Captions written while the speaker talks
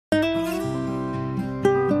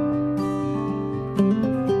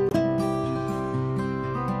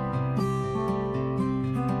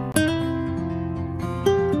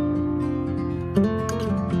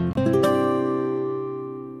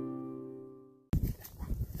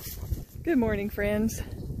Good morning, friends.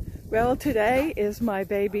 Well, today is my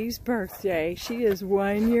baby's birthday. She is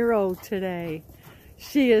 1 year old today.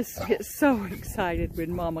 She gets so excited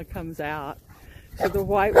when Mama comes out. So the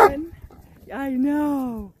white one, I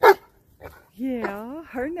know. Yeah,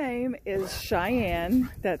 her name is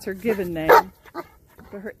ShyAnnes. That's her given name.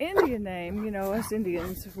 But her Indian name, you know, us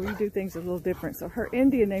Indians, we do things a little different. So her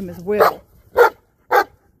Indian name is Will.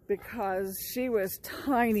 Because she was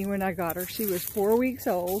tiny when I got her. She was 4 weeks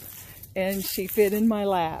old and she fit in my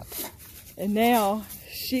lap. And now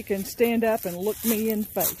she can stand up and look me in the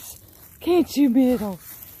face. Can't you, Middle?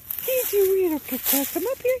 Can't you, Middle? Come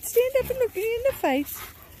up here and stand up and look me in the face.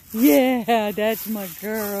 Yeah, that's my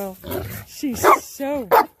girl. She's so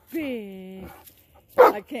big.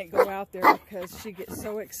 I can't go out there because she gets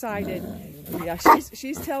so excited. Yeah,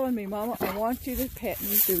 she's telling me, Mama, I want you to pet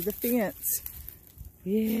me through the fence.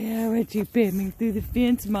 Yeah, would you pet me through the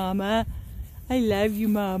fence, Mama? I love you,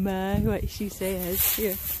 Mama. What she says.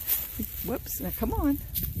 Here. Whoops. Now, come on.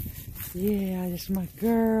 Yeah, that's my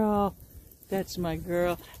girl. That's my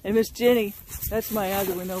girl. And Miss Jenny, that's my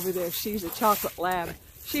other one over there. She's a chocolate lab.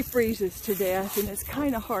 She freezes to death, and it's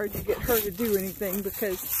kind of hard to get her to do anything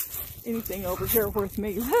because anything over here worth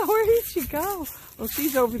me. Well, where did she go? Well,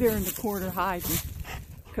 she's over there in the corner hiding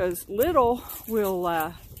because Little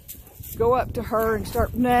will go up to her and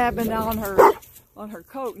start nabbing on her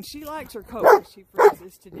coat, and she likes her coat because she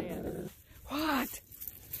freezes to death. What?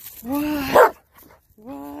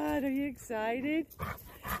 Are you excited?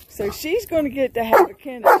 So she's going to get to have a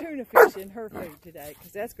can of tuna fish in her food today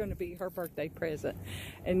because that's going to be her birthday present.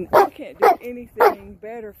 And I can't do anything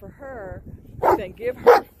better for her than give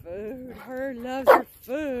her food. Her loves her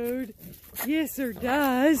food. Yes, her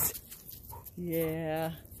does.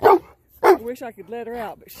 Yeah. I wish I could let her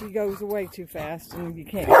out, but she goes away too fast and you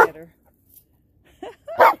can't get her.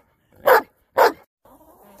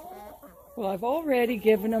 Well, I've already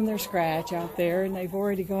given them their scratch out there, and they've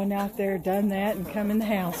already gone out there, done that, and come in the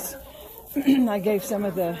house. I gave some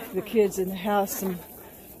of the kids in the house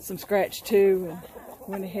some scratch too, and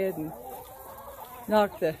went ahead and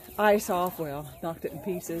knocked the ice off. Well, knocked it in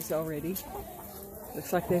pieces already.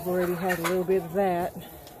 Looks like they've already had a little bit of that.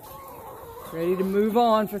 Ready to move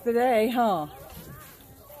on for today, huh?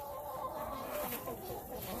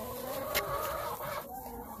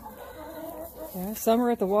 Yeah, some are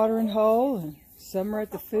at the watering hole and some are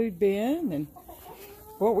at the food bin. And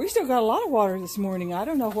well, we still got a lot of water this morning. I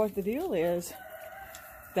don't know what the deal is.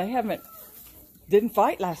 They didn't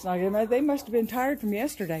fight last night. They must have been tired from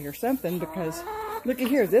yesterday or something because look at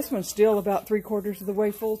here. This one's still about 3/4 of the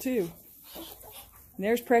way full too. And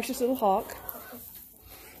there's Precious Little Hawk.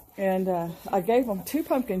 And I gave them 2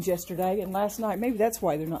 pumpkins yesterday, and last night, maybe that's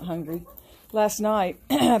why they're not hungry. Last night,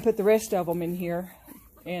 I put the rest of them in here,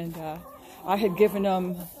 and I had given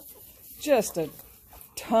them just a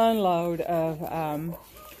ton load of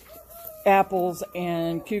apples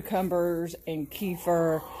and cucumbers and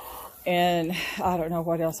kefir, and I don't know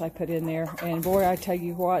what else I put in there. And boy, I tell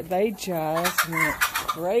you what, they just went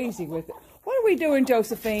crazy with it. What are we doing,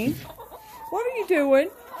 Josephine? What are you doing?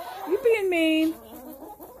 You being mean?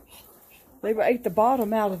 They ate the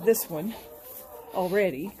bottom out of this one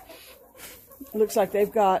already. Looks like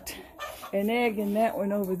they've got an egg in that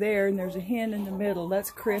one over there, and there's a hen in the middle. That's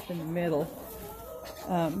Criff in the middle.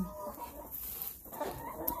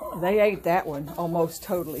 They ate that one almost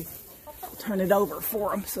totally. I'll turn it over for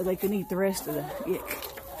them so they can eat the rest of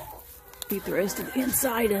eat the rest of the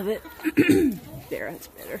inside of it. There, that's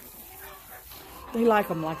better. They like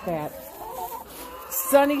them like that.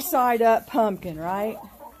 Sunny side up pumpkin, right?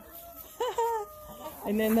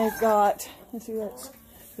 And then they've got, let's see,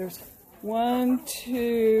 there's 1,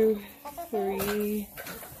 2, 3,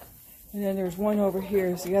 and then there's one over here.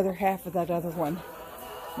 It's the other half of that other one.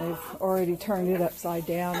 They've already turned it upside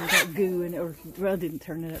down and got goo in it, or well, didn't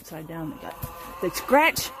turn it upside down. They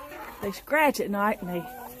scratch at night, and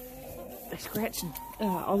they scratch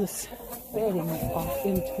all this bedding off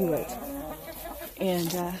into it.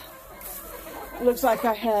 And it looks like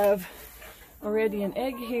I have already an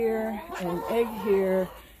egg here, and an egg here,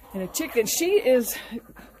 and a chicken.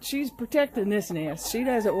 She's protecting this nest. She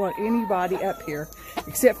doesn't want anybody up here,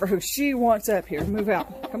 except for who she wants up here. Move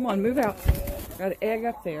out. Come on, move out. Got an egg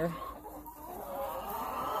up there.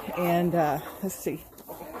 And, let's see.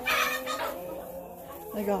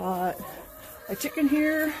 I got a chicken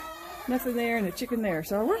here, nothing there, and a chicken there.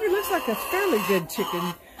 So it looks like a fairly good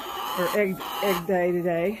chicken or egg day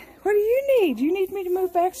today. What do you need? You need me to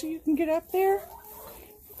move back so you can get up there?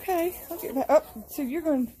 Okay, I'll get back up. So you're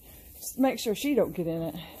going to make sure she don't get in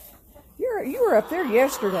it. You were up there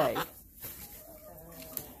yesterday.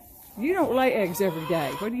 You don't lay eggs every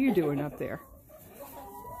day. What are you doing up there?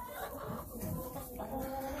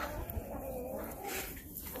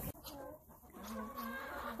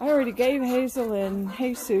 I already gave Hazel and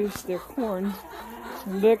Jesus their corn.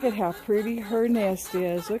 And look at how pretty her nest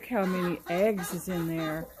is. Look how many eggs is in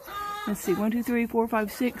there. Let's see, 1, 2, 3, 4,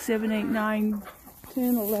 5, 6, 7, 8, 9,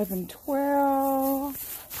 10, 11,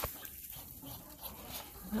 12.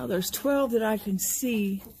 Well, there's 12 that I can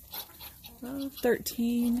see.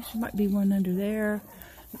 13. Might be one under there.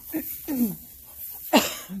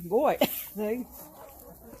 Boy,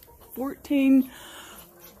 14.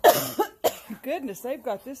 Goodness, they've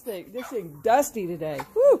got this thing dusty today.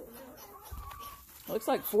 Whew. Looks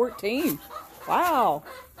like 14. Wow.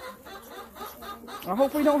 I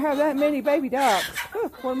hope we don't have that many baby ducks.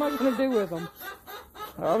 What am I going to do with them?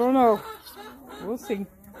 I don't know. We'll see.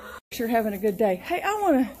 Sure, having a good day. Hey,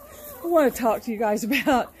 I want to talk to you guys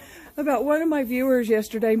about one of my viewers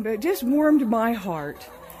yesterday, but it just warmed my heart.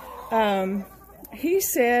 He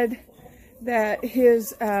said that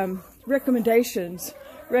his recommendations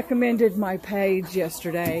recommended my page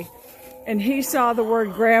yesterday, and he saw the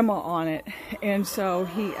word grandma on it, and so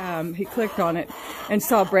he clicked on it and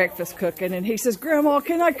saw breakfast cooking, and he says, "Grandma,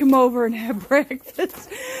 can I come over and have breakfast?"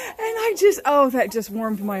 And that just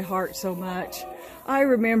warmed my heart so much. I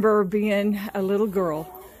remember being a little girl,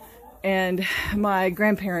 and my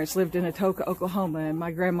grandparents lived in Atoka, Oklahoma, and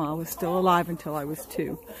my grandma was still alive until I was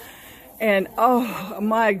 2. And oh,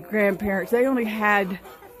 my grandparents, they only had,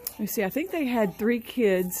 I think they had 3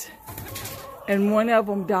 kids, and one of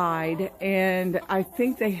them died, and I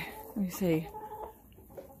think they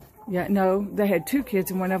had 2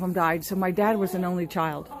 kids and one of them died, so my dad was an only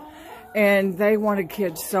child, and they wanted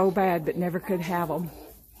kids so bad but never could have them,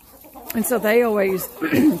 and so they always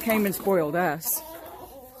came and spoiled us,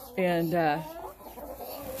 and of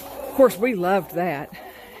course we loved that,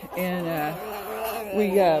 and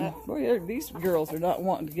boy, these girls are not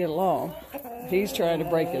wanting to get along. He's trying to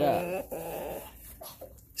break it up.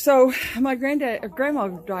 So my grandma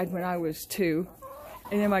died when I was 2,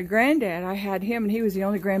 and then my granddad, I had him, and he was the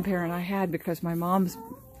only grandparent I had because my mom's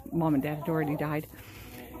mom and dad had already died.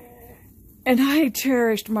 And I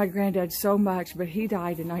cherished my granddad so much, but he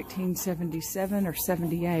died in 1977 or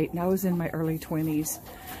 78, and I was in my early 20s.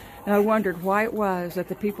 And I wondered why it was that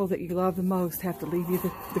the people that you love the most have to leave you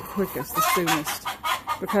the quickest, the soonest,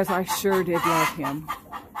 because I sure did love him.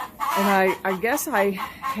 And I guess I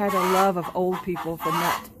had a love of old people from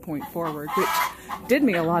that point forward, which did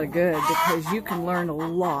me a lot of good, because you can learn a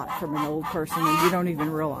lot from an old person and you don't even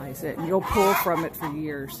realize it, and you'll pull from it for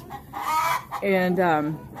years. And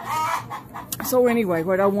so anyway,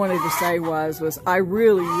 what I wanted to say was I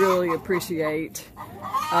really, really appreciate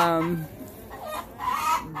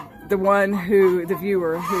the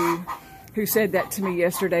viewer who said that to me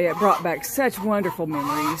yesterday. It brought back such wonderful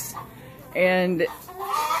memories. And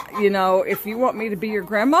you know, if you want me to be your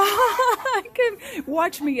grandma, I can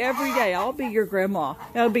watch me every day. I'll be your grandma.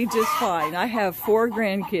 That'll be just fine. I have 4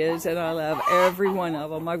 grandkids, and I love every one of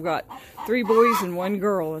them. I've got 3 boys and 1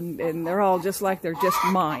 girl, and they're all just like they're just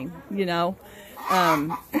mine, you know.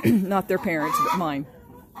 Not their parents, but mine.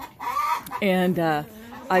 And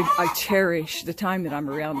I cherish the time that I'm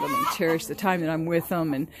around them, and cherish the time that I'm with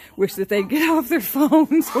them, and wish that they'd get off their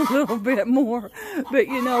phones a little bit more. But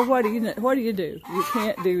you know, what do you do? You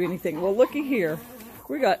can't do anything. Well, looky here.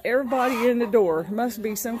 We got everybody in the door. Must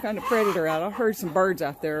be some kind of predator out. I heard some birds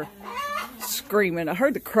out there screaming. I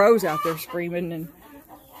heard the crows out there screaming, and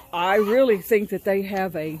I really think that they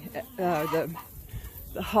have the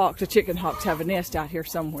chicken hawks have a nest out here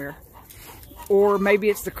somewhere. Or maybe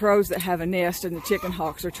it's the crows that have a nest, and the chicken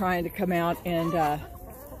hawks are trying to come out and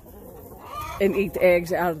eat the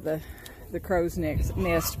eggs out of the crow's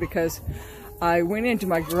nest, because I went into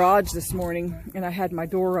my garage this morning and I had my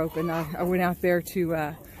door open. I went out there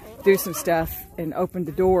to do some stuff and opened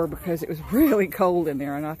the door because it was really cold in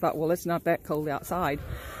there, and I thought, well, it's not that cold outside.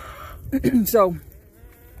 So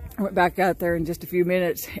I went back out there in just a few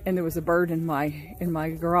minutes, and there was a bird in my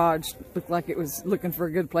garage. Looked like it was looking for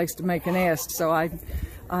a good place to make a nest. So I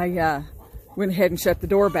went ahead and shut the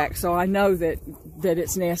door back. So I know that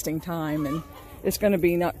it's nesting time, and it's going to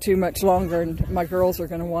be not too much longer, and my girls are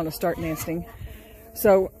going to want to start nesting.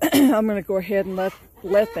 So I'm going to go ahead and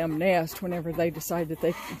let them nest whenever they decide that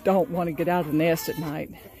they don't want to get out of the nest at night,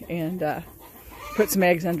 and put some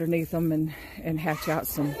eggs underneath them and hatch out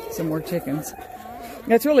some more chickens.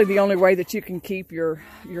 That's really the only way that you can keep your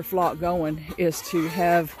flock going, is to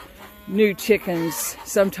have new chickens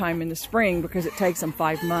sometime in the spring, because it takes them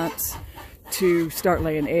 5 months to start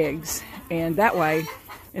laying eggs. And that way,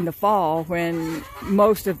 in the fall, when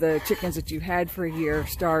most of the chickens that you had for a year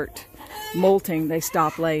start molting, they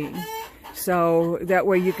stop laying. So that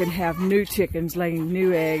way you can have new chickens laying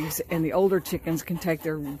new eggs, and the older chickens can take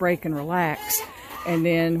their break and relax. And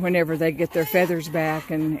then whenever they get their feathers back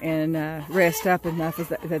and rest up enough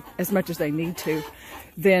as much as they need to,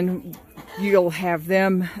 then you'll have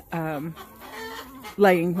them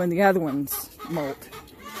laying when the other ones molt.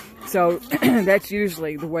 So that's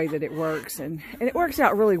usually the way that it works, and it works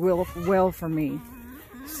out really well for me.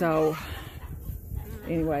 So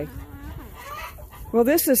anyway, well,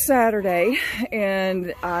 this is Saturday,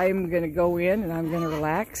 and I'm going to go in and I'm going to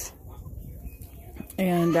relax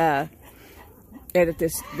and edit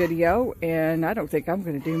this video, and I don't think I'm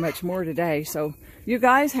going to do much more today. So you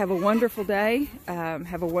guys have a wonderful day,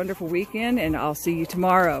 have a wonderful weekend, and I'll see you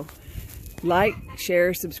tomorrow. Like,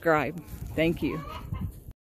 share, subscribe. Thank you.